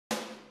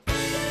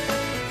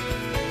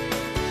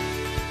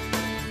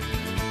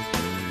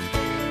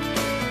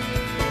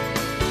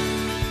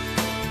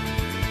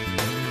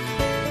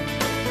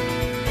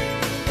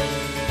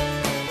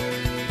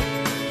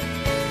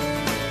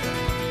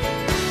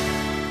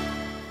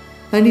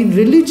And in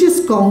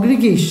religious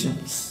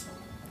congregations,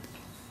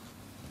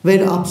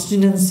 where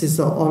abstinence has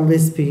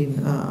always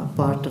been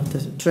part of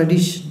the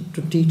tradition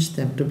to teach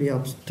them to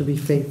be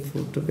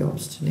faithful, to be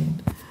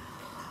obstinate.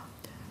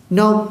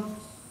 Now,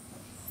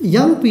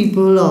 young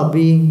people are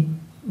being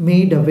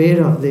made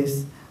aware of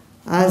this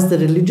as the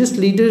religious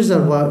leaders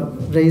are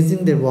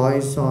raising their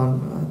voice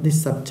on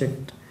this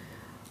subject.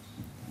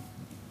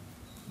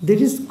 There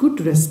is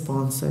good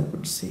response, I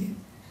would say.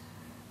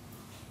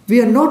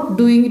 We are not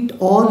doing it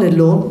all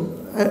alone,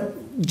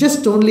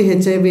 just only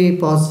HIV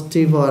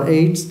positive or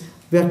AIDS.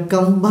 We are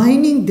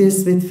combining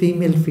this with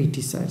female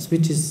feticides,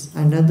 which is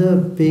another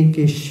big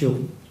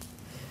issue.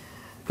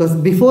 Because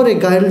before a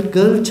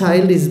girl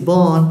child is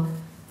born,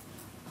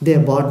 they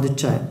abort the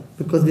child.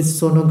 Because with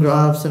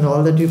sonographs and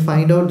all that, you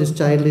find out this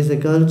child is a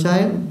girl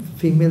child,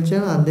 female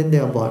child, and then they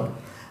abort.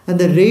 And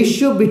the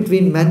ratio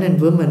between men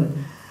and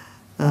women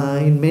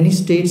in many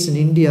states in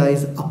India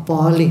is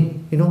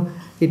appalling.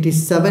 It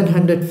is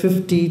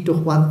 750 to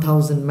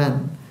 1,000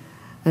 men.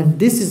 And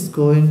this is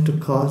going to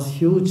cause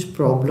huge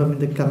problem in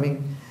the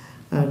coming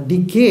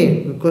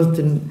decade, because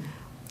then,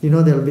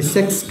 there will be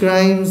sex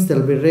crimes, there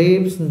will be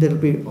rapes, and there will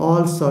be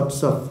all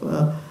sorts of,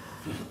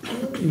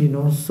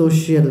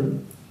 social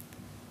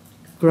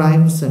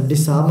crimes and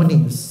disharmony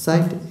in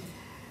society.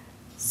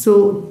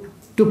 So,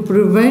 to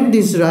prevent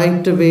this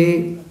right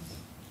away,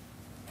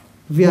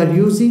 we are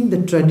using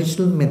the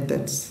traditional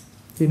methods.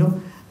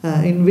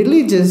 In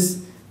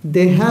villages,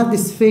 they have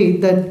this faith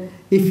that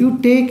if you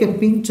take a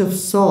pinch of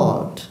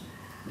salt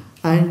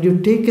and you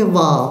take a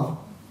vow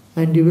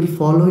and you will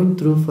follow it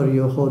through for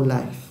your whole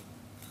life.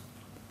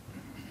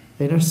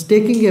 It's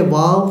taking a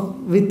vow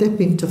with a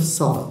pinch of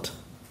salt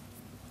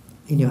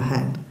in your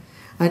hand,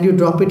 and you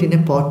drop it in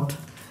a pot,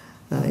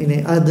 in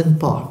an earthen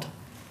pot.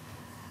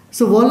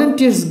 So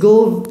volunteers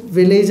go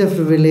village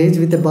after village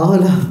with a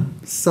bowl of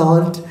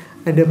salt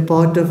and a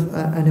pot of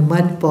and a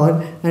mud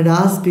pot and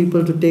ask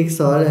people to take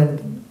salt,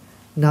 and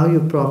now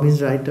you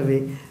promise right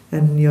away,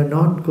 and you're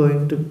not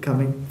going to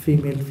commit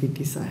female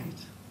feticide.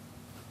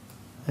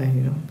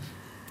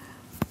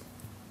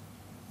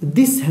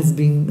 This has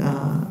been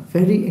a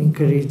very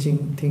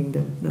encouraging thing,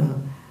 that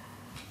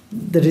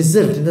the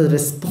result, the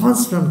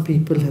response from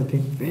people have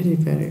been very,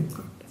 very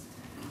good.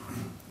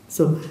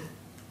 So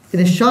in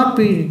a short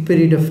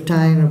period of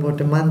time,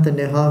 about a month and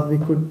a half, we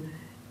could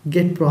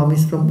get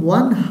promise from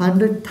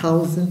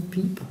 100,000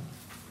 people.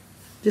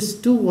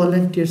 Just 2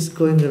 volunteers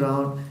going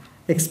around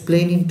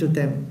explaining to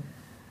them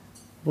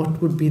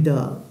what would be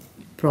the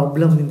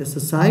problem in the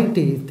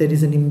society if there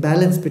is an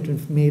imbalance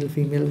between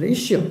male-female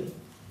ratio.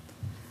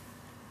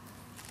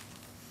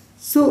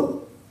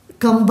 So,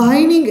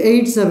 combining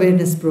AIDS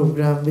awareness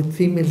program with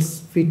female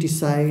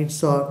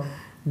feticides or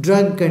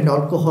drug and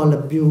alcohol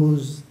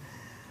abuse,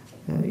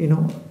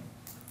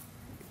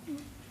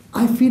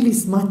 I feel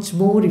is much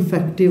more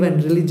effective,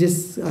 and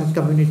religious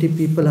community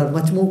people are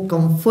much more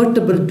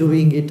comfortable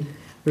doing it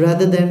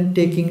rather than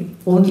taking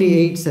only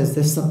AIDS as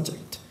their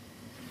subject.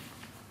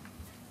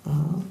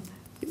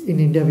 In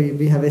India,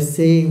 we have a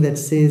saying that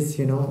says,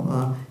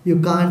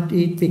 you can't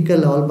eat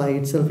pickle all by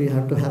itself, you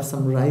have to have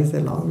some rice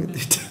along with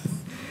it.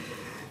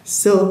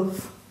 So,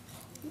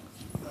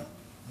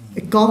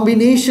 a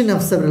combination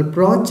of several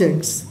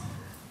projects,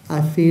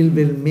 I feel,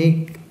 will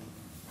make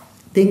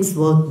things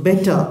work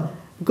better,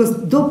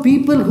 because though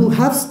people who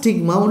have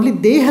stigma, only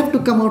they have to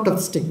come out of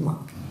stigma.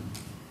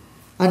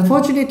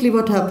 Unfortunately,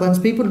 what happens,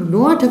 people who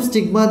do not have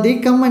stigma, they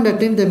come and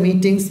attend the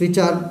meetings which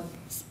are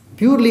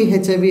purely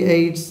HIV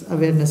AIDS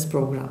awareness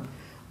program.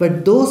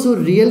 But those who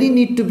really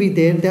need to be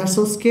there, they are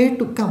so scared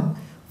to come.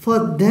 For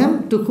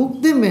them to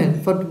hook them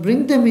in, to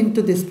bring them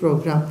into this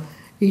program,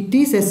 it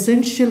is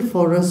essential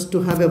for us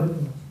to have a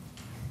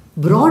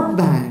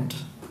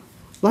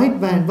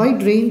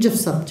wide range of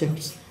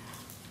subjects.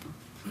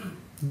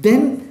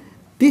 Then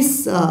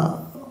this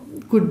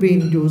could be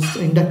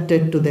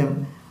inducted to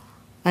them.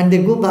 And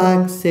they go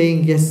back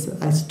saying, yes,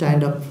 I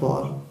stand up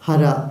for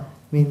Hara,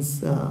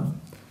 means,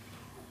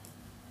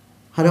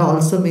 Hara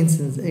also means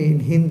in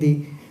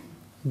Hindi,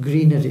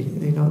 greenery,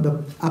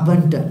 the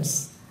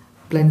abundance,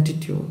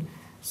 plenitude.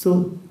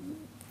 So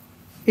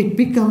it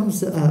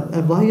becomes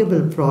a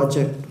viable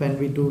project when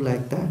we do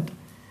like that.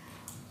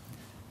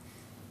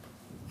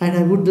 And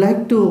I would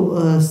like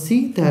to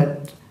see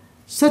that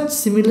such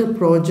similar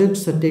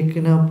projects are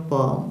taken up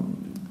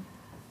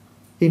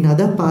in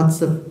other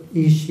parts of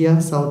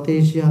Asia, South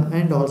Asia,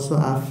 and also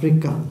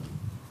Africa.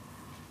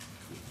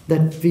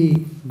 That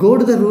we go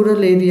to the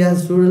rural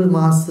areas, rural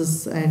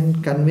masses,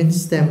 and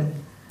convince them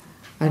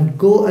and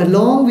go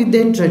along with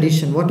their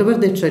tradition, whatever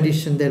their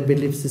tradition, their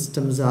belief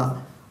systems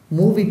are,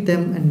 move with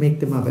them and make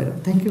them aware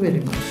of. Thank you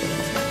very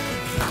much.